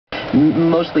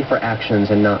Mostly for actions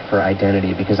and not for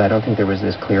identity, because I don't think there was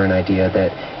this clear an idea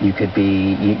that you could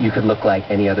be, you could look like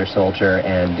any other soldier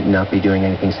and not be doing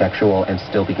anything sexual and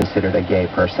still be considered a gay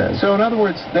person. So in other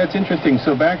words, that's interesting.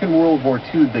 So back in World War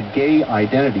II, the gay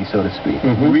identity, so to speak,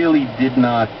 really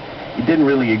didn't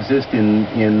really exist in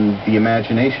the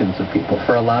imaginations of people.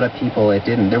 For a lot of people, it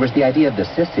didn't. There was the idea of the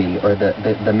sissy, or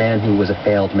the man who was a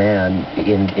failed man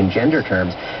in gender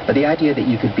terms, but the idea that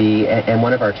you could be, and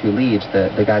one of our two leads,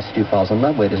 the guy Stu falls in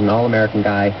love with, is an all-American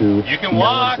guy who no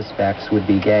one suspects would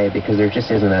be gay, because there just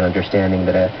isn't that understanding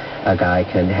that a guy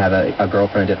can have a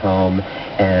girlfriend at home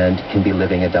and can be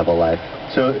living a double life.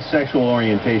 So sexual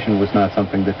orientation was not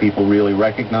something that people really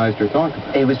recognized or talked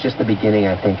about? It was just the beginning,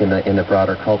 I think, in the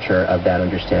broader culture of that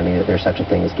understanding that there's such a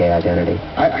thing as gay identity.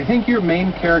 I think your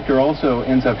main character also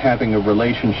ends up having a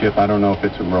relationship, I don't know if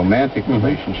it's a romantic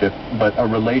relationship, but a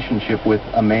relationship with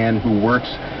a man who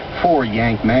works for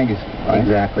Yank magazine, right?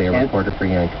 Exactly, a reporter for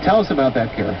Yank. Tell us about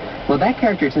that character. Well, that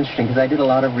character is interesting because I did a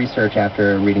lot of research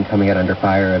after reading Coming Out Under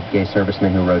Fire of gay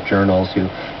servicemen who wrote journals,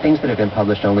 things that have been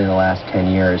published only in the last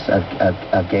 10 years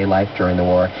of gay life during the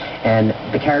war. And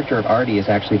the character of Artie is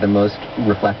actually the most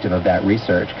reflective of that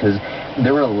research, because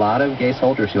there were a lot of gay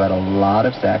soldiers who had a lot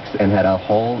of sex and had a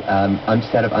whole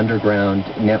set of underground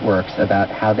networks about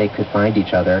how they could find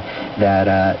each other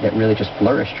that really just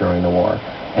flourished during the war.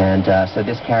 And so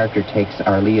this character takes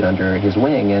our lead under his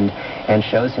wing and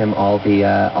shows him all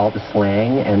the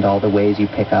slang and all the ways you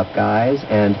pick up guys.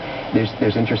 And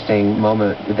there's interesting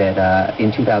moment that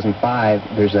in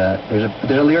 2005 there's a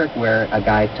lyric where a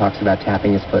guy talks about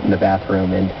tapping his foot in the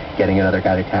bathroom and getting another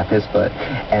guy to tap his foot,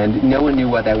 and no one knew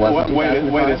what that was. Wait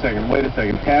a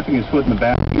second. Tapping his foot in the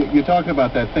bathroom. You're talking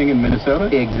about that thing in Minnesota?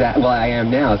 Exactly. Well, I am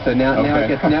now. So now it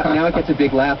gets a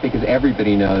big laugh, because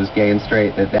everybody knows, gay and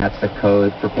straight, that's the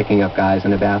code for picking up guys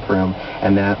in a bathroom,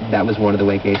 and that was one of the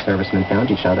way gay servicemen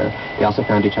found each other. They also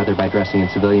found each other by dressing in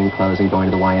civilian clothes and going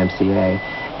to the YMCA,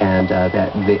 and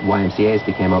that the YMCA's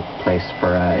became a place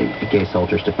for gay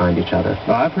soldiers to find each other.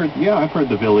 I've heard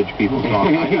the Village people talk.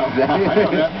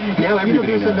 Exactly. Now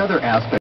there's another aspect.